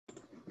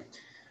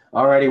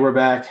Alrighty, we're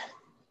back.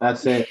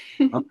 That's it.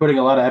 I'm putting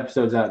a lot of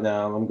episodes out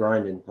now. I'm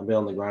grinding. I've been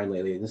on the grind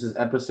lately. This is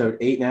episode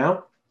 8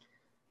 now.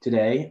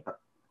 Today,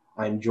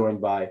 I'm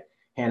joined by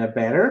Hannah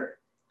Banner.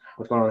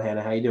 What's going on,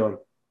 Hannah? How you doing?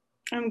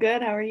 I'm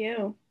good. How are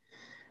you?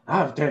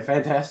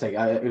 Fantastic.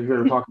 We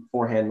were talking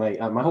beforehand.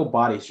 My whole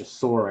body's just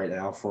sore right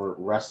now for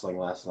wrestling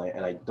last night,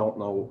 and I don't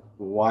know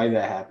why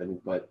that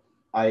happened, but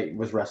I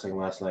was wrestling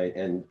last night,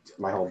 and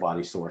my whole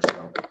body's sore.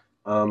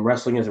 So,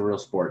 wrestling is a real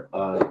sport.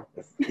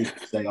 If people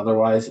say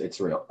otherwise, it's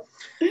real.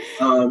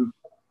 Um,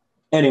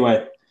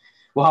 Anyway,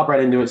 we'll hop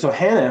right into it. So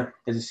Hannah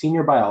is a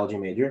senior biology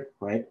major,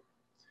 right?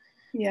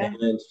 Yeah,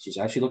 And she's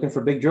actually looking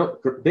for big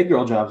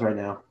girl jobs right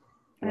now,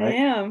 I right?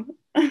 am.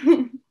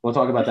 We'll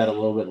talk about that a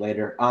little bit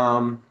later.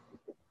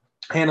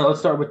 Hannah, let's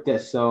start with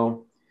this.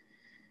 So,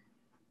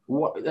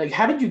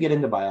 how did you get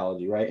into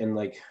biology, right? And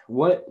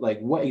what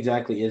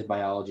exactly is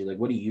biology? Like,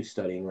 what are you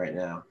studying right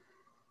now?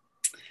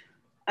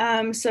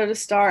 So to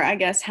start, I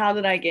guess, how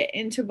did I get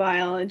into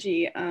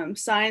biology?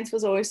 Science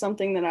was always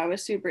something that I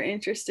was super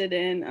interested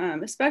in,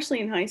 especially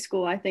in high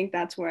school. I think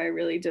that's where I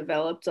really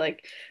developed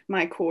like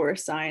my core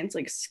science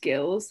like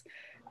skills.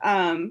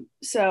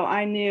 So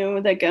I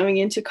knew that going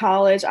into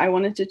college, I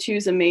wanted to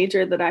choose a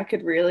major that I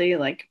could really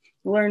like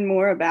learn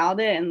more about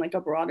it and like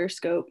a broader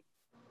scope.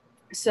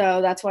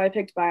 So that's why I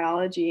picked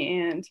biology,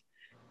 and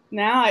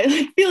now I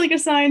like feel like a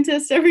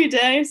scientist every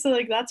day. So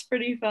like that's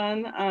pretty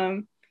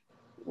fun.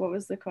 What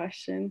was the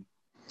question?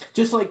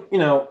 Just what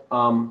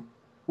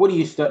do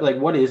you study? Like,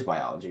 what is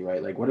biology,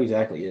 right? Like, what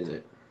exactly is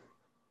it?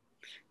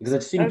 Because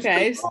it seems so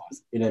Okay. broad.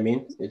 You know what I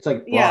mean? It's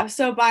like broad. Yeah.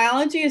 So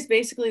biology is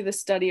basically the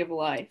study of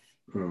life.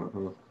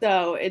 Mhm.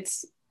 So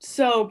it's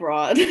so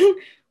broad.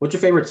 What's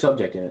your favorite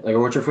subject in it? Like, or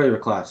what's your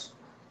favorite class?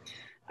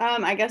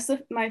 I guess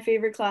my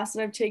favorite class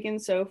that I've taken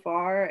so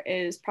far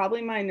is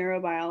probably my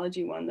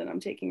neurobiology one that I'm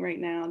taking right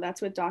now.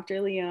 That's with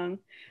Dr. Leung.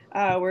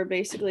 We're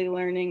basically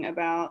learning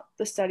about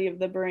the study of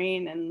the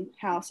brain and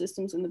how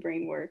systems in the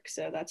brain work.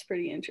 So that's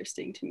pretty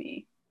interesting to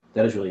me.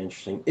 That is really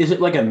interesting. Is it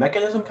like a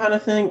mechanism kind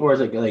of thing, or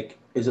is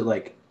it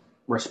like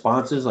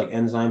responses like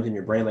enzymes in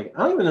your brain? Like,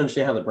 I don't even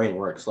understand how the brain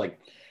works. Like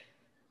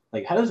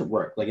how does it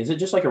work? Like, is it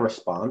just like a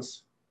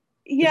response?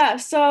 Just Yeah,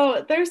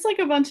 so there's like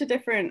a bunch of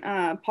different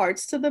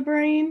parts to the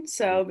brain.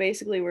 So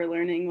basically, we're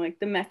learning like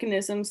the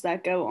mechanisms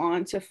that go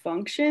on to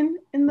function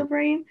in the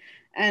brain.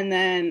 And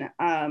then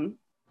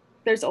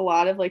there's a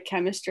lot of like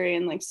chemistry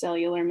and like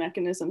cellular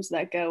mechanisms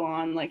that go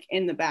on like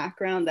in the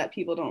background that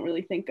people don't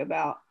really think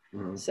about.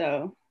 Mhm.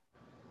 So,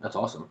 That's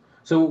awesome.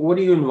 So, what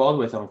are you involved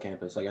with on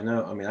campus? Like, I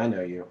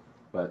know you,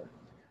 but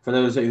for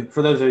those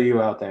of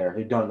you out there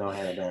who don't know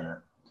Hannah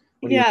Banner,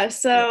 what are you yeah, involved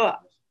so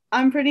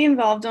I'm pretty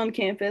involved on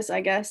campus.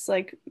 I guess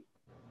like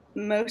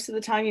most of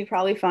the time, you'd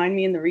probably find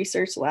me in the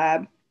research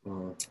lab.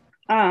 with?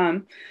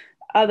 Um,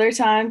 Other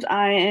times,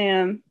 I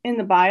am in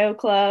the bio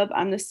club.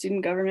 I'm the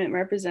student government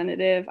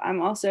representative.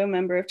 I'm also a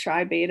member of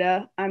Tri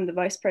Beta. I'm the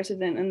vice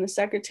president and the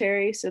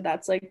secretary. So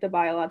that's like the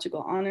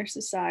Biological Honor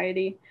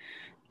Society.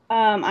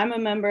 I'm a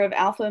member of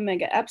Alpha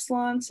Omega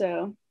Epsilon.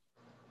 So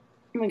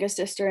I'm like a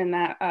sister in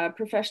that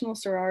professional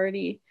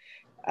sorority.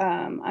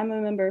 I'm a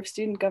member of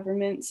student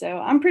government. So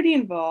I'm pretty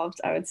involved,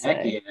 I would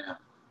Heck say. yeah!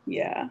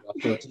 Yeah,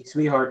 So,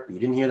 sweetheart, you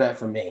didn't hear that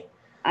from me.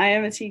 I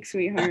am a teak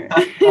sweetheart.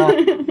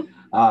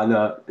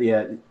 No,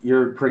 yeah,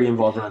 you're pretty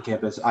involved around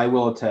campus. I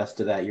will attest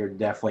to that. You're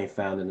definitely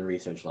found in the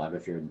research lab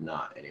if you're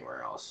not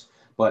anywhere else.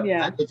 But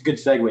Yeah. it's a good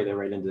segue there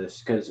right into this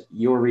because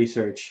your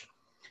research,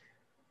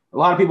 a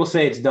lot of people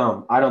say it's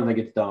dumb. I don't think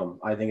it's dumb.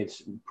 I think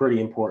it's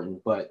pretty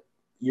important. But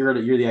you're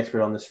the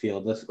expert on this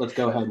field. Let's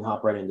go ahead and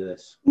hop right into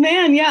this.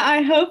 Man, yeah,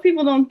 I hope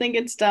people don't think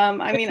it's dumb.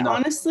 I It's mean,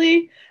 not.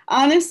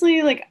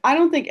 honestly, like I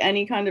don't think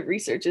any kind of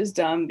research is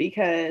dumb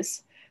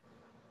because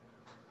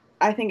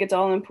I think it's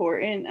all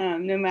important,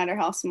 no matter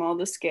how small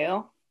the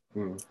scale.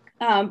 Hmm.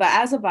 But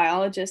as a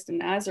biologist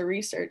and as a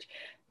research,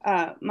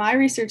 my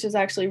research is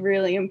actually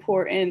really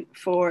important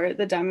for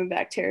the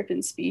diamondback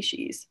terrapin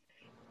species.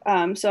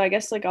 So I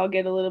guess like I'll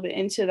get a little bit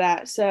into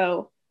that.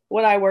 So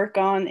what I work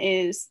on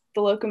is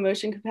the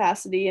locomotion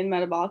capacity and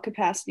metabolic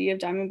capacity of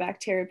diamondback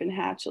terrapin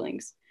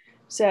hatchlings.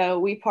 So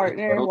we Like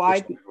partner turtles, just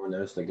wide. so everyone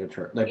knows, like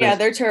they're Yeah, basically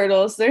they're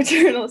turtles. They're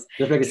turtles.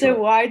 just making So sure.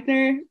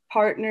 Widener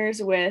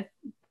partners with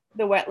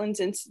the Wetlands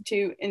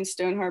Institute in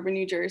Stone Harbor,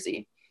 New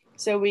Jersey.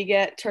 So we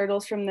get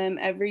turtles from them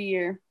every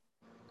year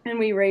and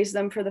we raise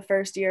them for the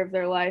first year of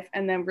their life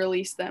and then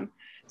release them.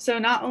 So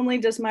not only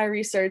does my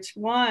research,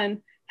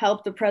 one,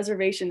 help the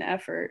preservation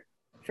effort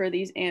for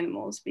these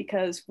animals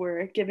because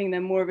we're giving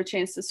them more of a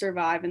chance to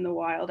survive in the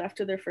wild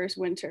after their first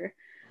winter,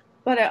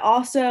 but it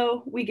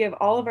also, we give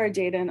all of our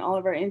data and all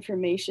of our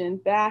information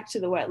back to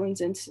the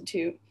Wetlands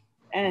Institute,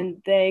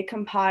 and they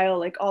compile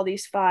like all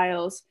these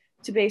files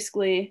to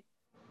basically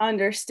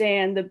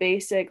understand the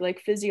basic like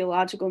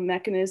physiological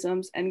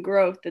mechanisms and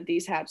growth that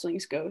these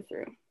hatchlings go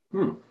through.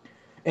 Hmm.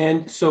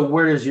 And so,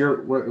 where does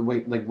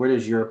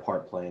your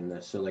part play in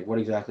this? So, like, what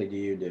exactly do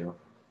you do?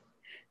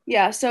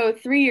 Yeah, so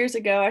 3 years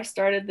ago, I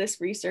started this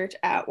research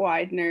at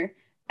Widener,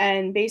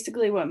 And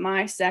basically what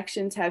my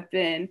sections have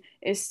been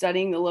is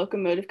studying the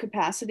locomotive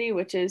capacity,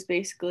 which is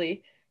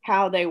basically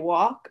how they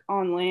walk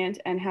on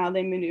land and how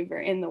they maneuver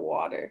in the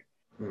water.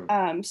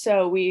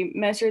 So we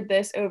measured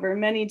this over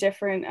many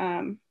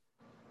different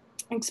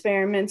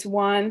experiments.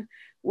 One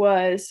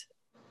was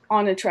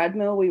on a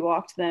treadmill. We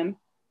walked them.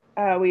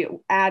 We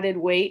added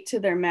weight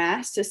to their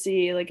mass to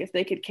see like if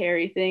they could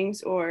carry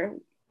things or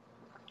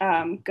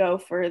go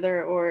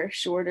further or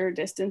shorter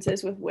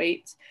distances with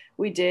weights.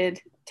 We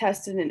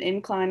tested an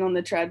incline on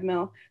the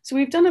treadmill. So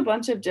we've done a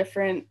bunch of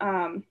different,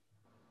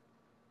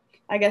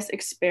 I guess,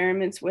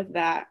 experiments with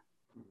that.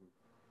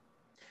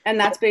 And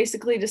that's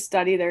basically to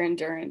study their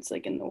endurance,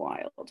 like in the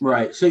wild.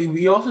 Right. So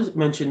you also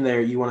mentioned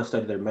there you want to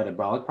study their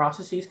metabolic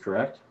processes,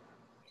 correct?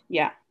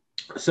 Yeah.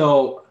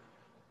 So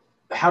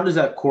how does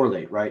that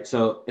correlate, right?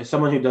 So if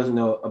someone who doesn't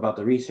know about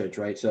the research,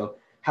 right? So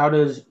how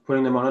does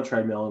putting them on a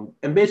treadmill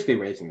and basically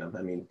raising them,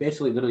 I mean,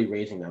 basically literally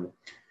raising them,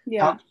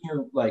 how can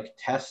you like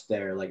test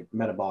their like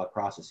metabolic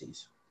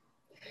processes?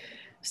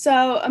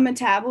 So a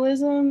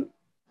metabolism,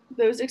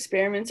 those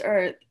experiments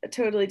are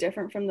totally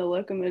different from the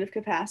locomotive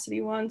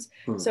capacity ones.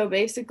 So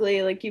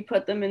basically like you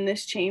put them in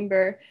this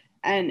chamber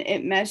and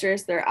it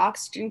measures their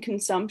oxygen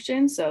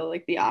consumption. So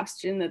like the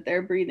oxygen that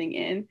they're breathing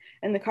in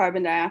and the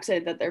carbon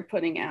dioxide that they're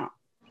putting out.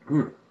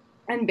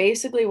 And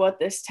basically what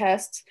this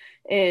tests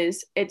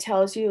is it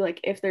tells you like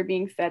if they're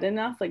being fed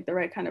enough, like the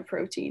right kind of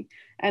protein.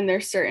 And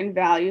there's certain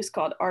values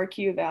called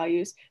RQ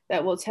values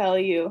that will tell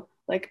you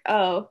like,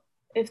 oh,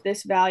 if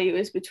this value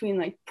is between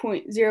like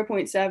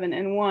 0.7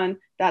 and 1,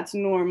 that's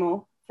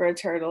normal for a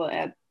turtle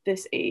at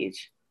this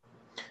age.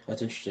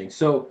 That's interesting.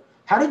 So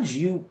how did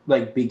you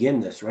like begin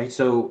this, right?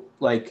 So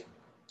like,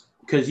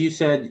 because you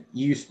said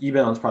you've been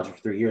on this project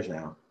for 3 years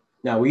now.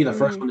 Now, were you the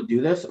first one to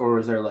do this, or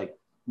was there like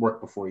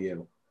work before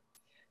you?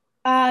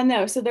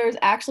 No, so there was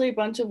actually a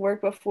bunch of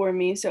work before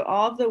me. So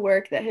all of the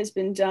work that has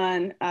been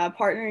done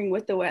partnering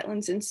with the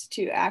Wetlands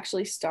Institute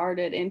actually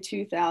started in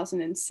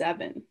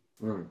 2007.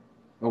 Oh,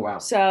 wow.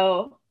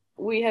 So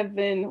we have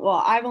been,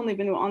 well, I've only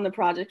been on the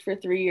project for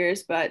 3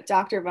 years, but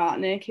Dr.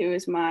 Votnik, who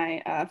is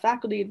my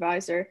faculty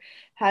advisor,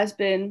 has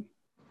been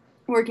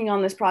working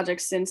on this project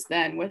since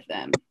then with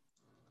them.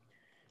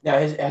 Now,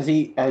 has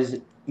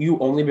you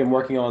only been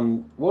working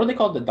on, what are they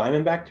called? The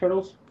diamondback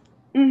turtles?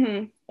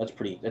 Mm-hmm. That's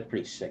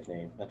pretty sick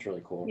name. That's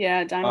really cool.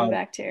 Yeah,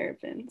 diamondback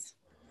terrapins.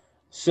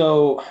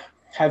 So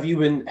has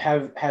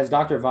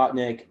Dr.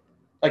 Votnik,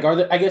 like,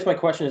 I guess my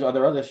question is, are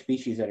there other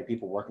species that are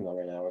people working on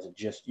right now? Or is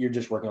it you're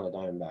just working on the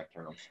diamondback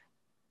turtles?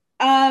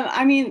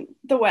 I mean,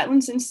 the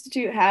Wetlands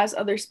Institute has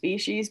other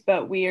species,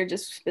 but we are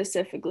just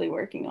specifically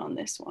working on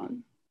this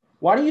one.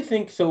 Why do you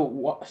think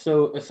so?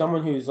 So, as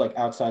someone who's like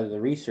outside of the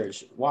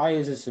research, why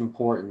is this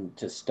important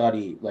to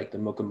study like the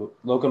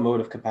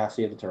locomotive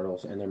capacity of the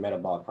turtles and their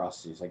metabolic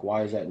processes? Like,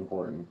 why is that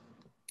important?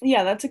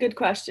 Yeah, that's a good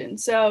question.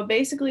 So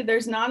basically,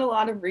 there's not a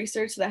lot of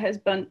research that has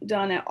been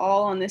done at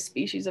all on this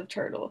species of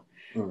turtle.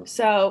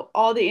 So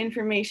all the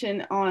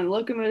information on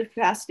locomotive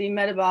capacity,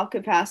 metabolic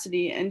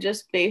capacity, and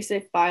just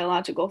basic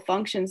biological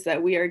functions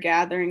that we are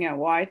gathering at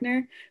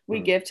Widener, we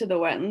give to the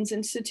Wetlands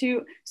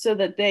Institute so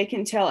that they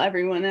can tell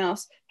everyone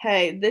else,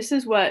 hey, this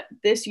is what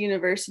this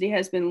university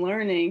has been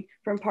learning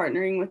from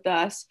partnering with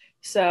us.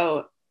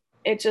 So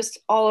it just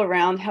all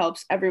around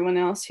helps everyone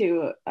else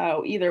who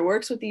either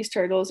works with these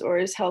turtles or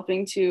is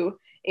helping to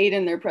aid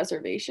in their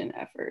preservation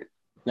effort.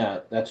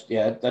 That's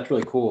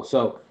really cool.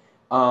 So,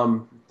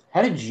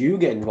 how did you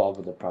get involved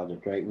with the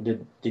project? Right?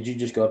 Did you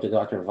just go up to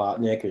Dr.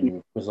 Votnik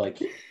and was like,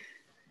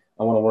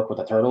 I want to work with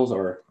the turtles,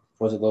 or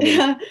was it a little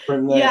bit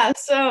different than that? Yeah,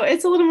 so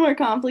it's a little more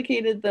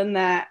complicated than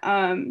that.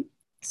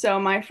 So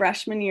my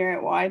freshman year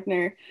at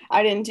Widener,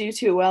 I didn't do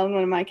too well in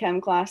one of my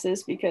chem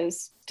classes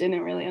because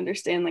didn't really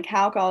understand like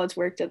how college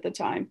worked at the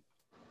time.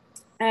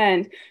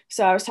 And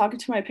so I was talking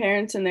to my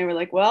parents and they were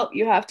like, well,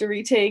 you have to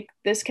retake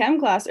this chem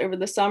class over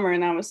the summer.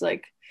 And I was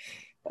like,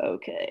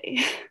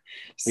 okay.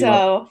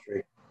 So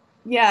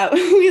yeah,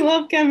 we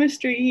love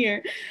chemistry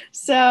here.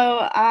 So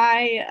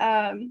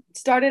I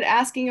started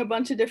asking a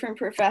bunch of different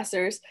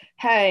professors,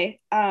 hey,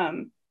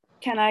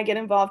 can I get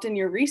involved in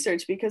your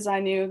research? Because I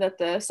knew that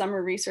the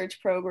summer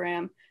research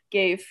program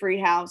gave free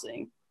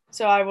housing.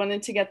 So I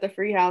wanted to get the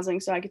free housing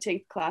so I could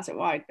take the class at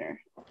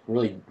Widener.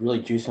 Really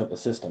juicing up the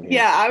system here.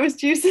 Yeah, I was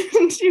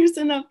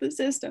juicing up the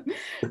system.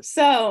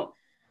 So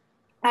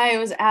I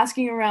was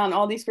asking around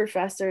all these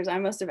professors. I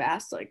must have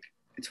asked like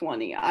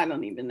 20, I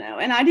don't even know.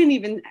 And I didn't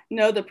even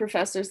know the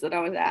professors that I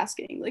was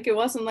asking. Like, it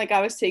wasn't like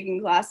I was taking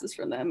classes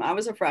from them. I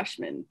was a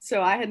freshman,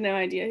 so I had no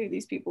idea who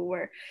these people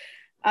were.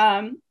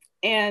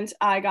 And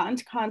I got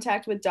into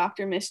contact with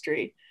Dr.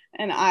 Mystery,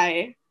 and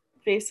I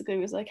basically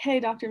was like, hey,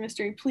 Dr.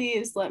 Mystery,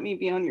 please let me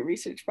be on your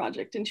research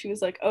project. And she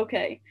was like,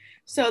 okay.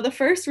 So the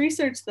first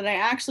research that I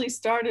actually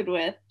started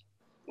with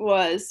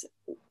was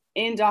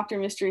in Dr.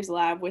 Mystery's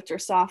lab with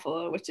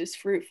Drosophila, which is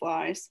fruit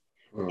flies.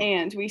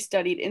 And we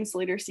studied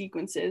insulator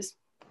sequences.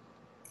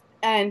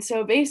 And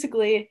so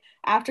basically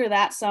after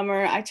that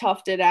summer, I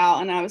toughed it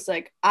out and I was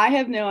like, I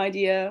have no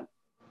idea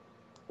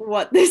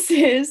what this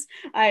is.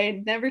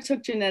 I never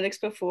took genetics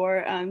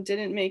before,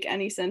 didn't make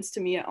any sense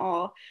to me at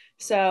all.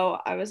 So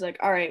I was like,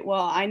 all right,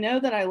 well, I know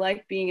that I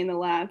like being in the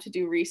lab to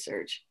do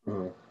research.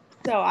 Mhm.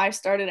 So I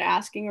started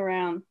asking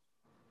around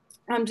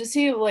to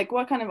see like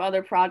what kind of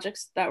other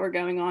projects that were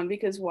going on,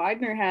 because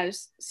Widener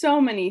has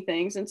so many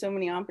things and so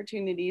many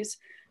opportunities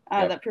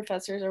Yep. that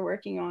professors are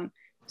working on.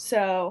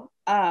 So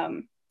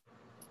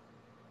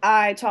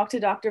I talked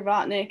to Dr.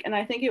 Votnik, and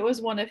I think it was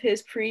one of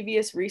his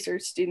previous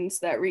research students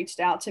that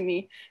reached out to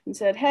me and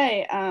said,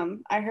 hey,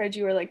 I heard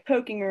you were like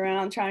poking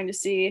around trying to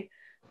see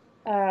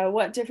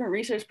what different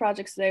research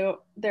projects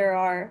there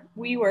are.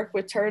 We work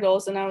with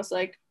turtles. And I was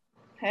like,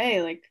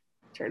 hey, like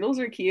turtles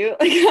are cute.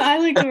 Like I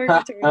like to work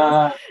with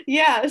turtles.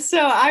 Yeah. So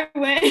I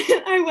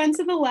went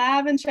to the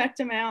lab and checked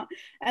them out.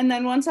 And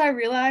then once I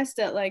realized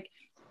that like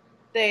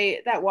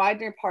that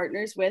Widener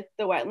partners with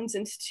the Wetlands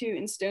Institute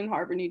in Stone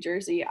Harbor, New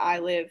Jersey. I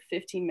live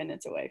 15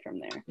 minutes away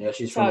from there. Yeah,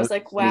 she's So from I was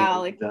like,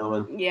 wow, like,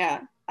 gentlemen.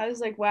 yeah. I was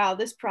like, wow,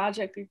 this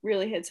project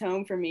really hits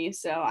home for me.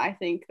 So I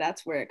think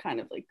that's where it kind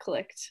of like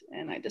clicked,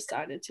 and I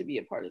decided to be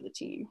a part of the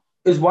team.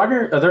 Is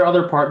Widener? Are there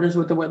other partners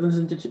with the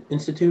Wetlands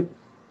Institute?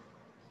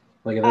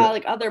 Like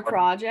other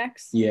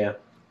projects? Yeah.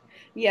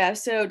 Yeah,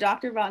 so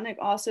Dr. Votnik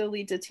also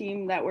leads a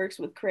team that works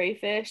with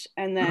crayfish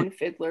and then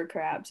fiddler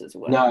crabs as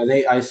well. No,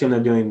 I assume they're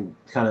doing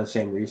kind of the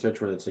same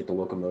research where it's like the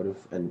locomotive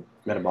and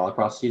metabolic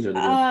processes, or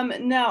they're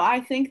doing. No, I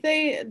think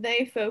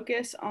they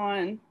focus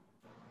on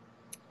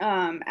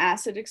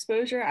acid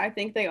exposure. I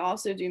think they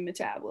also do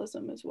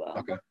metabolism as well.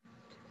 Okay.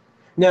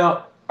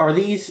 Now, as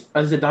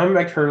the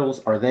diamondback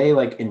turtles, are they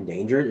like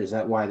endangered? Is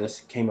that why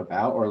this came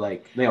about, or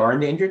like they are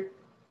endangered?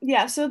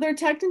 Yeah, so they're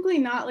technically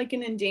not like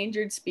an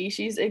endangered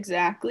species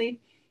exactly,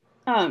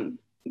 um,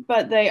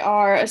 but they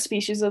are a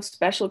species of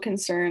special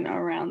concern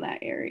around that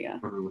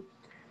area. Mm-hmm.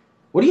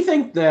 What do you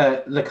think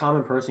the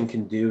common person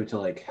can do to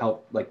like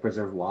help like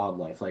preserve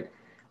wildlife? Like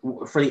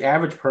for the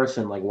average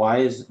person, like why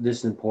is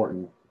this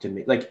important to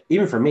me? Like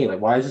even for me,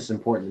 like why is this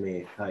important to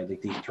me? Like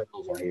these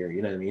turtles are here,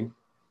 you know what I mean?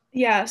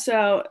 Yeah,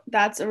 so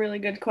that's a really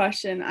good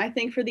question. I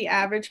think for the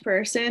average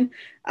person,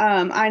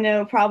 I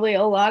know probably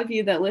a lot of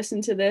you that listen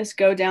to this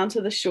go down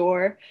to the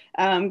shore,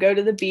 go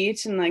to the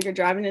beach, and like are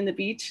driving in the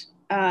beach,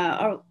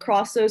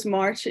 across those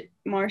marshes,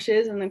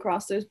 and then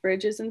cross those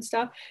bridges and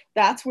stuff.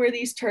 That's where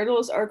these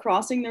turtles are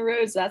crossing the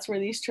roads. That's where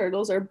these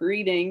turtles are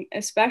breeding,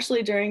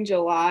 especially during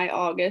July,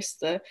 August,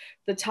 the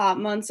top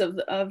months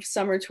of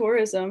summer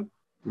tourism.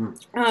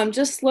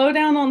 Just slow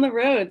down on the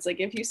roads.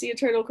 Like if you see a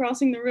turtle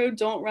crossing the road,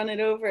 don't run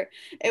it over.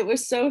 It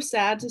was so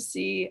sad to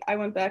see. I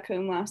went back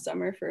home last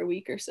summer for a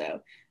week or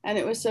so, and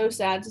it was so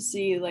sad to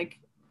see like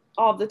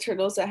all the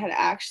turtles that had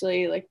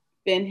actually like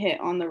been hit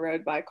on the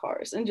road by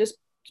cars, and just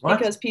What?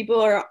 just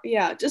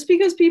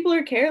because people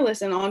are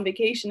careless and on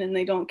vacation and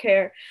they don't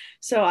care.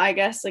 So I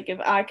guess like if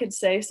I could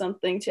say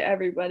something to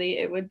everybody,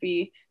 it would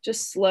be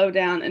just slow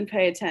down and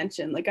pay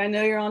attention. Like I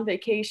know you're on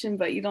vacation,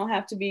 but you don't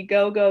have to be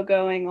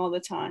going all the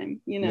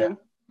time, you Yeah, know.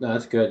 no,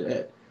 that's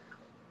good.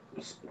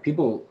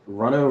 People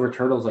run over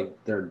turtles like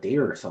they're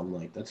deer or something.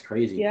 Like that's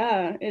crazy.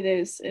 Yeah, it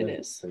is. It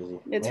That's is. crazy.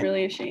 It's Man.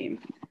 really a shame.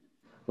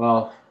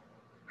 Well,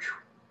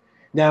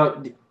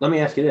 now let me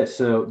ask you this.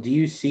 So, do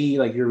you see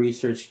like your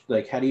research?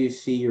 Like, how do you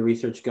see your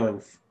research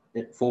going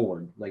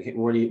forward? Like,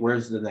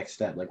 where's the next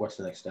step? Like, what's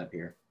the next step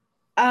here?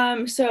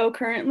 So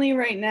currently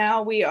right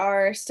now we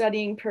are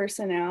studying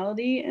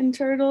personality in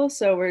turtles.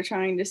 So we're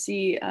trying to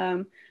see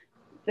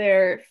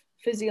their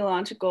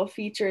physiological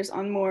features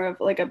on more of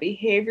like a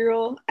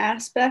behavioral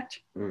aspect.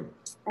 Mm.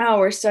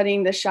 We're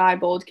studying the shy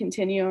bold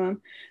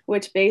continuum,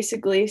 which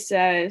basically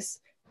says,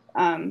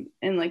 in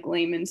like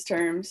layman's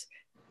terms,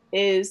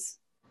 is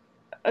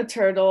a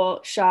turtle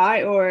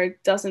shy or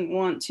doesn't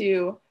want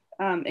to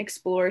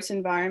explore its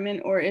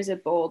environment, or is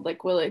it bold?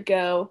 Like, will it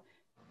go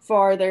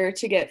farther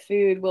to get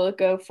food? Will it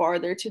go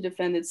farther to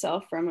defend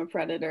itself from a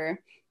predator?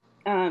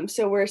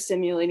 So we're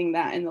simulating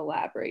that in the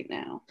lab right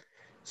now.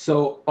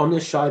 So, on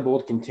this shy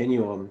bold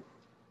continuum,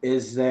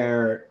 is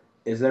there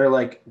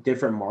like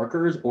different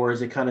markers, or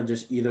is it kind of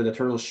just either the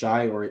turtle's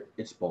shy or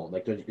it's bold?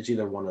 Like, it's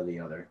either one or the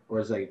other, or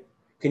is like,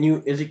 can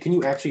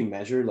you actually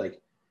measure like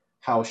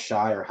how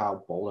shy or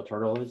how bold a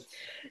turtle is?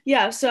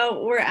 Yeah,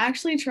 so we're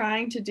actually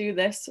trying to do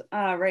this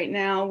right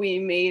now. We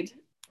made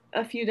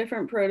a few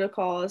different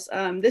protocols.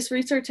 This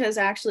research has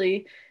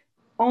actually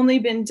only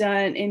been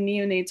done in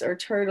neonates or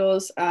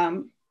turtles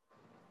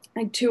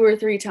like 2 or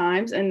 3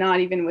 times, and not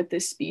even with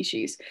this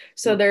species.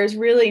 So there's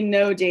really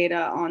no data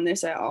on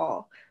this at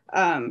all.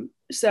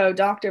 So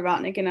Dr.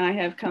 Votnik and I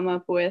have come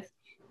up with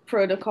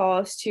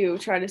protocols to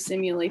try to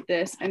simulate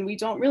this, and we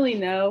don't really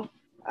know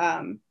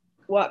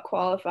what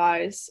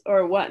qualifies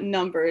or what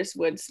numbers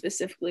would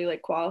specifically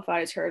like qualify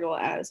a turtle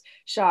as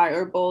shy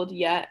or bold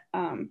yet.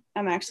 I'm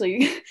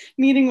actually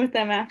meeting with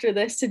them after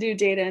this to do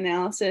data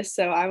analysis,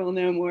 so I will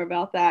know more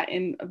about that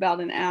in about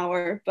an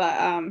hour.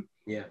 But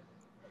Yeah.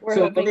 we're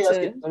So hoping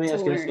to let me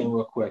ask you this thing learn.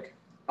 real quick.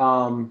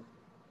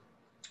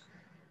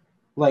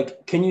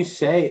 Like, can you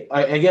say?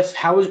 I guess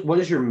what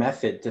is your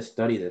method to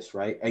study this?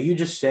 Right? Are you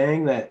just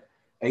saying that?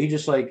 Are you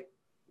just like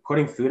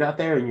putting food out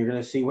there and you're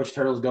going to see which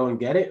turtles go and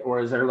get it, or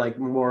is there like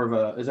more of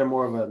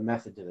a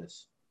method to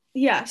this?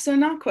 Yeah, so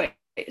not quite.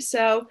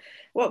 So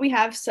what we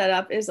have set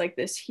up is like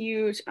this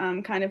huge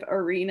kind of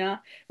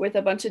arena with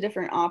a bunch of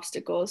different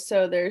obstacles.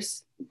 So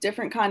there's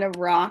different kind of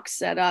rocks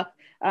set up.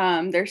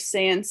 There's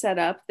sand set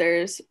up.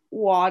 There's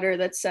water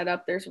that's set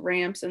up. There's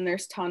ramps and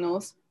there's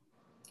tunnels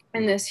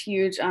in this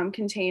huge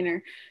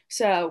container.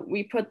 So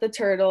we put the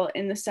turtle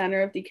in the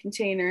center of the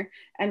container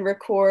and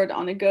record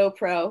on a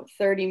GoPro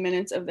 30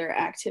 minutes of their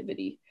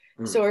activity.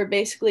 So we're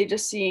basically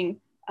just seeing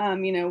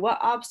what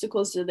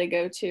obstacles do they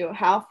go to?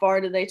 How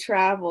far do they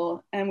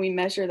travel? And we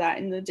measure that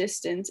in the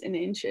distance in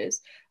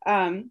inches.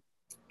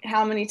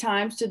 How many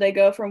times do they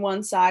go from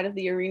one side of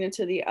the arena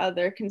to the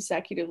other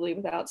consecutively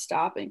without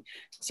stopping?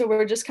 So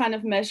we're just kind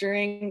of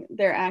measuring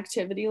their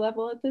activity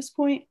level at this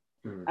point.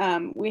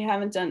 We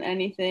haven't done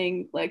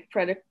anything like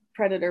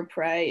predator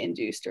prey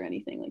induced or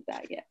anything like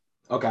that yet.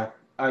 Okay.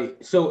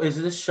 So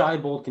is this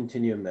Shy-Bolt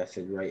continuum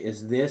method, right?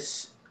 Is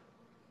this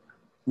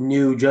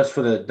new just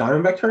for the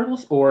diamondback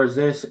turtles, or is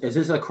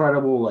this a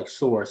credible like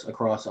source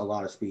across a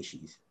lot of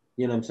species?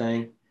 You know what I'm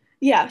saying?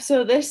 Yeah,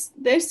 so this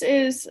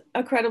is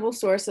a credible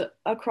source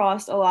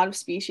across a lot of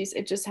species.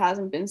 It just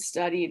hasn't been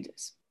studied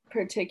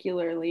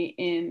particularly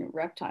in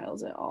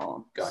reptiles at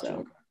all. Gotcha. So.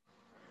 Okay.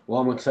 Well,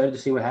 I'm excited to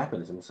see what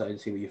happens. I'm excited to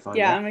see what you find out.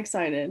 Yeah, I'm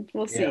excited.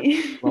 We'll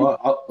see. Well,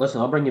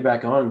 I'll bring you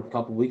back on a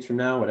couple of weeks from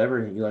now, whatever.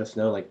 You let us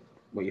know like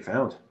what you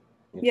found.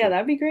 Yeah,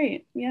 that'd be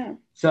great. Yeah.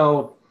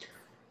 So,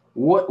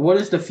 what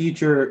is the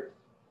future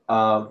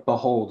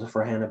behold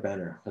for Hanna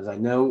Benner? Because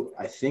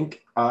I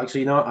think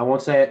actually, I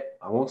won't say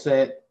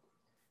it.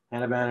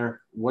 Hanna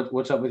Benner,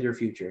 what's up with your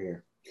future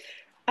here?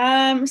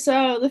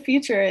 So the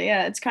future,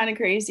 yeah, it's kind of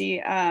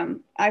crazy.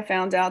 I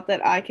found out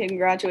that I can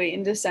graduate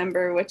in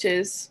December, which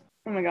is,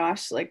 oh my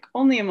gosh, like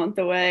only a month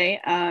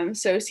away.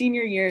 So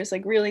senior year is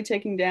like really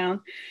ticking down.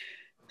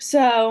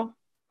 So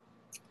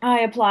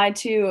I applied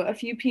to a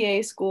few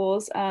PA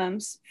schools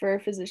for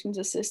physician's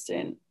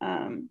assistant.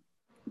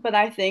 But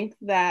I think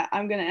that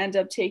I'm going to end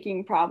up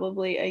taking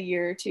probably a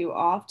year or two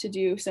off to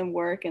do some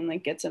work and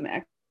like get some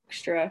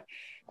extra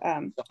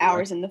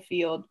hours in the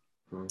field.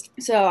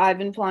 So I've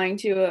been applying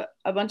to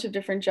a bunch of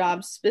different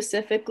jobs,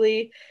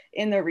 specifically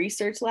in the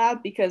research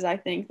lab, because I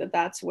think that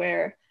that's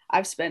where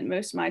I've spent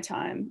most of my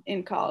time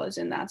in college,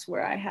 and that's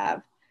where I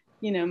have,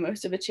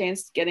 most of a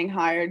chance getting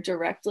hired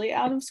directly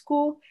out of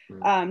school,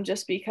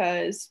 just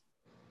because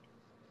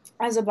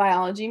as a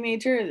biology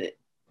major,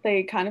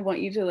 they kind of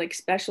want you to like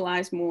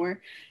specialize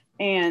more,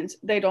 and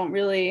they don't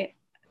really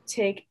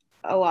take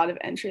a lot of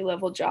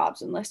entry-level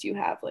jobs unless you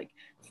have like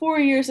 4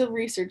 years of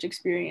research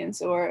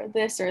experience or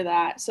this or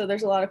that. So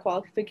there's a lot of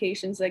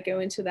qualifications that go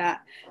into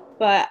that.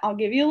 But I'll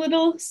give you a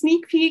little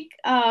sneak peek.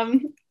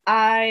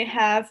 I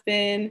have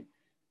been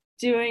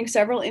doing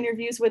several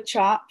interviews with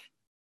CHOP,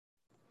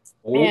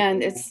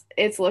 and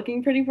it's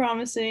looking pretty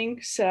promising.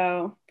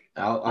 So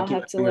I'll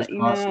have to let you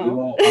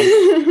know.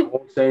 I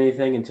won't say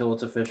anything until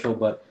it's official,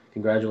 but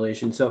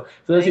congratulations. So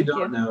for those who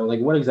don't know, like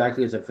what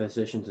exactly is a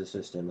physician's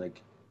assistant?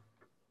 Like,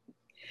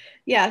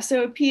 yeah,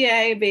 so a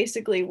PA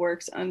basically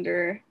works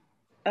under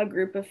a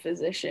group of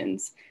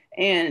physicians,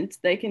 and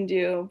they can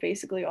do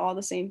basically all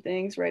the same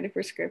things, write a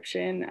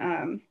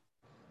prescription,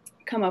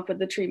 come up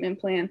with a treatment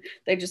plan.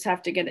 They just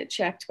have to get it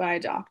checked by a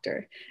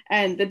doctor.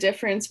 And the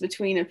difference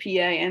between a PA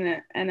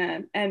and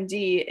an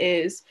MD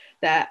is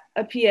that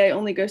a PA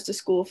only goes to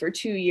school for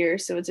 2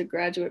 years. So it's a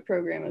graduate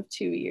program of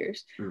 2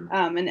 years.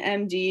 An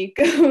MD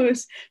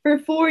goes for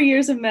 4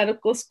 years of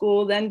medical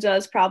school, then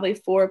does probably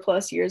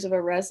 4+ years of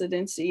a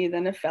residency,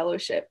 then a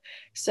fellowship.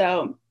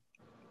 So,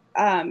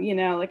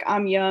 like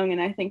I'm young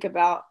and I think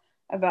about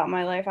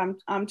my life.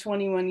 I'm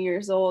 21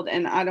 years old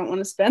and I don't want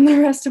to spend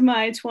the rest of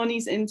my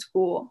 20s in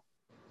school.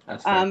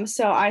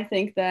 So I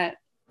think that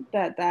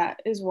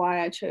is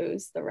why I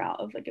chose the route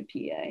of like a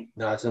PA.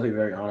 No, it's definitely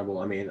very honorable.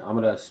 I mean, I'm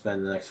gonna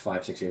spend the next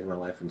 5-6 years of my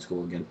life in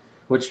school again,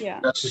 which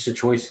that's just a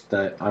choice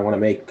that I want to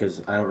make because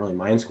I don't really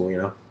mind school.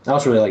 I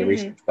also really like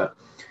research. But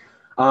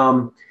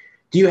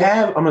do you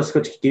have? I'm gonna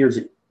switch gears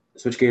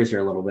here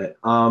a little bit.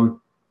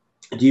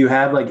 Do you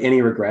have like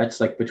any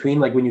regrets, like between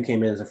like when you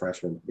came in as a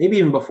freshman, maybe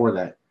even before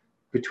that,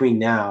 between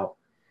now,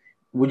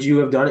 would you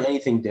have done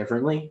anything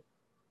differently?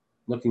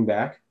 Looking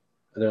back,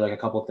 are there like a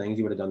couple of things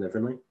you would have done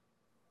differently?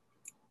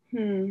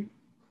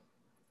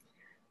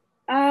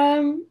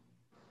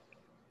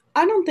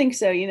 I don't think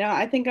so.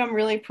 I think I'm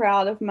really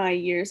proud of my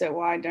years at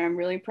Widener. I'm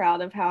really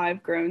proud of how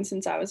I've grown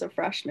since I was a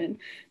freshman.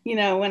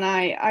 When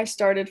I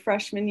started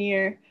freshman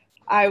year,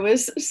 I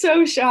was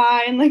so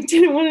shy and like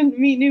didn't want to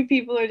meet new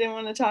people or didn't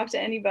want to talk to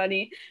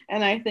anybody.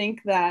 And I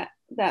think that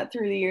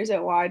through the years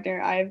at Widener,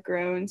 I have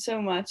grown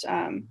so much,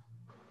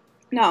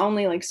 not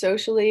only like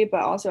socially,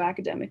 but also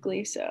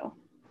academically. So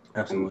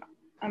absolutely,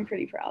 I'm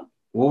pretty proud.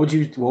 What's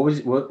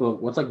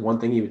like one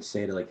thing you would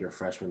say to like your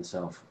freshman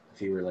self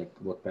if you were like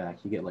look back?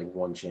 You get like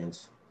one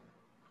chance.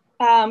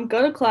 Go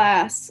to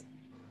class.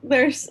 You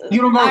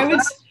don't go to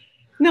class?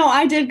 No,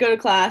 I did go to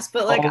class,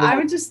 but like I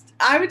would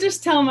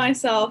just tell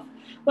myself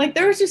like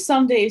there was just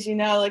some days,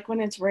 like when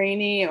it's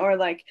rainy or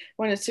like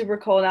when it's super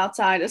cold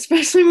outside,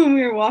 especially when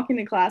we were walking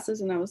to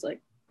classes, and I was like,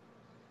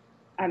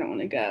 I don't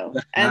want to go.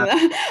 And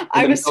In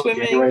I the was middle of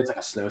January, swimming. it's like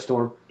a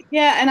snowstorm.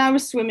 Yeah, and I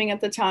was swimming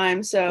at the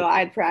time, so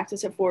I'd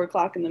practice at 4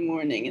 o'clock in the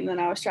morning, and then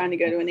I was trying to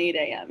go to an 8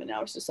 a.m. and I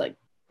was just like,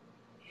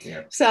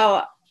 Yeah.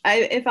 So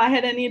if I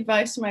had any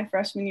advice to my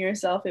freshman year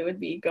self, it would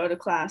be go to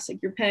class. Like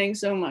you're paying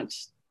so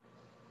much,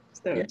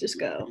 so Yeah. just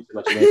go.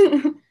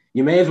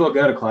 You may as well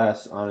go to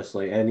class,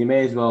 honestly, and you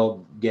may as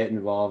well get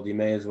involved. You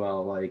may as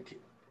well, like,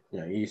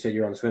 you said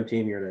you're on the swim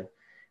team, you're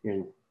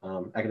in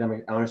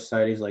academic honor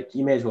societies. Like,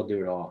 you may as well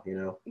do it all.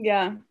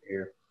 Yeah.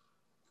 Here.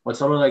 What's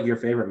some of like your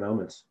favorite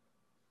moments?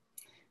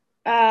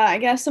 I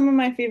guess some of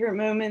my favorite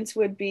moments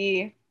would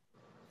be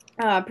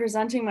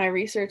presenting my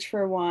research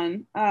for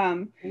one.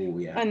 Oh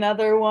yeah.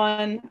 Another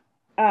one,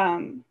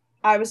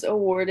 I was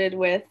awarded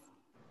with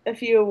a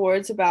few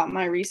awards about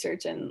my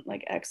research and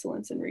like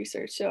excellence in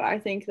research. So I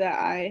think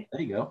that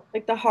There you go.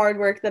 like the hard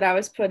work that I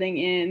was putting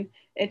in,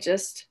 it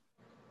just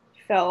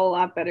felt a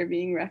lot better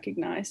being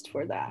recognized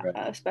for that, Right.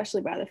 especially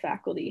by the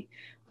faculty.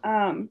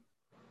 And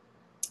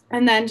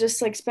then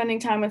just like spending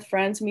time with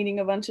friends, meeting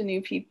a bunch of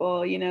new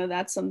people,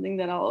 that's something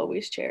that I'll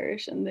always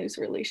cherish, and those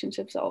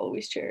relationships I'll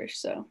always cherish.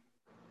 So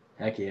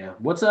Heck yeah.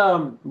 What's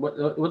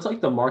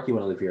like the mark you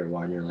want to leave here at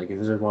Widener? Like, if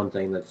there's one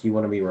thing that you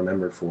want to be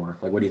remembered for,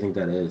 like, what do you think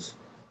that is?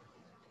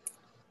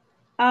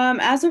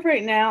 as of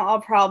right now,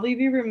 I'll probably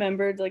be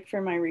remembered like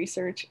for my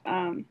research.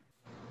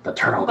 The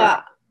turtle girl.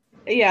 But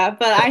yeah,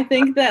 but I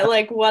think that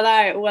like what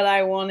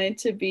I wanted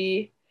to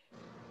be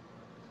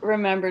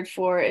remembered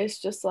for is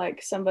just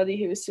like somebody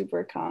who was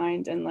super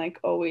kind and like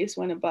always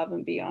went above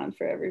and beyond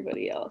for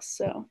everybody else.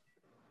 So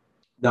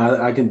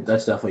No, I can.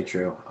 That's definitely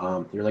true.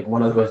 You're like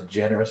one of the most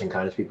generous and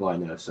kindest people I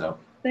know. So,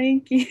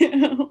 thank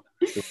you.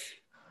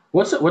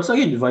 what's like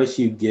advice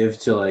you give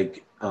to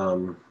like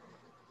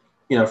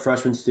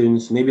freshman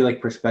students, maybe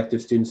like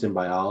prospective students in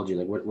biology?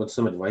 Like, what's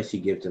some advice you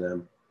give to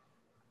them?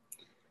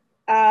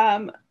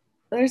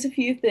 There's a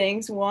few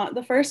things.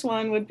 The first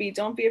one would be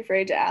don't be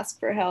afraid to ask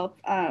for help.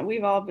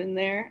 We've all been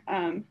there.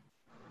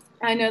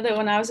 I know that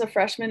when I was a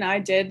freshman, I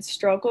did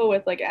struggle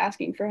with like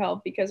asking for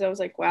help because I was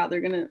like, wow,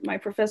 my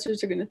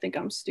professors are gonna think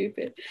I'm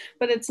stupid.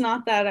 But it's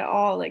not that at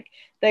all. Like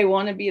they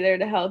want to be there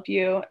to help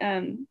you,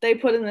 and they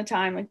put in the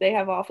time. Like they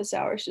have office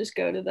hours, just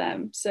go to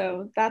them.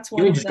 So that's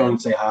one Even of just go them.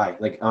 and say hi.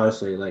 Like,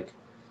 honestly, like,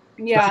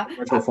 especially Yeah, in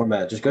virtual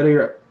format, just go to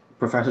your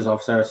professor's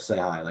office hours to say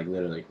hi. Like,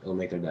 literally, it'll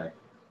make their day.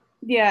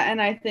 yeah,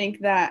 and I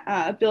think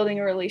that building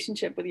a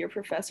relationship with your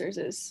professors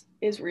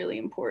is really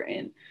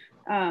important.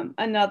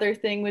 Another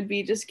thing would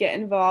be just get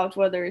involved,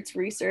 whether it's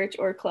research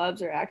or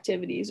clubs or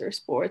activities or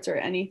sports or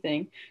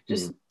anything.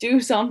 Just do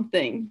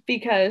something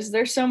because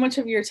there's so much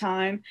of your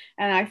time,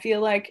 and I feel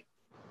like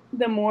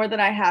the more that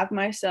I have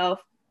myself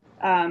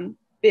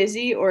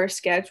busy or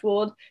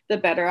scheduled, the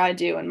better I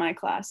do in my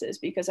classes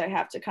because I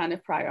have to kind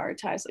of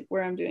prioritize like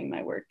where I'm doing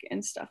my work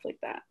and stuff like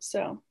that.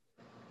 So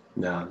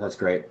No, that's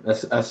great.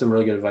 That's some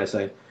really good advice.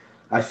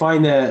 I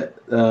find that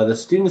the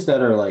students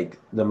that are like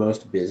the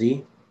most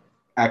busy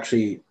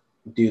actually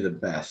do the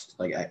best,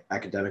 like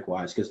academic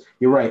wise. Because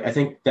you're right. I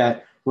think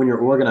that when you're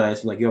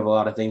organized and like you have a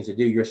lot of things to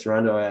do, you're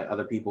surrounded by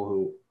other people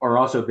who are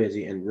also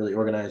busy and really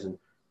organized and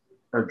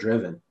are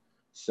driven.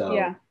 So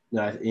yeah.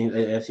 no,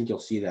 I think you'll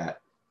see that.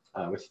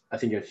 I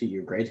think you'll see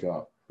your grades go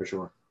up for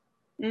sure.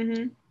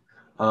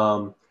 Mm-hmm.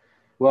 Um,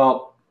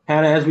 well,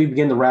 Hannah, as we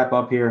begin to wrap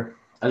up here,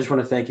 I just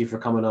want to thank you for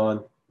coming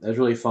on. It was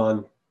really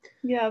fun.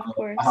 Yeah, of I'll have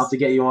course. to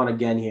get you on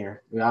again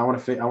here. I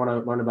want to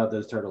learn about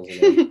those turtles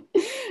again.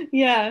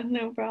 Yeah,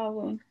 no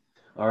problem.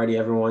 Alrighty,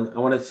 everyone. I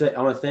want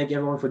to thank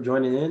everyone for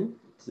joining in.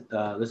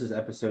 This is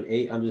episode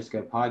 8 on Just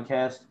Go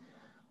Podcast.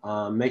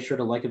 Make sure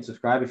to like and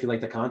subscribe if you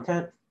like the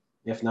content.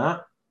 If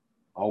not,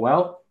 oh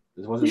well.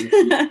 This wasn't.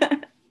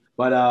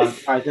 But all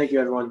right, thank you,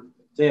 everyone.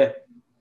 See ya.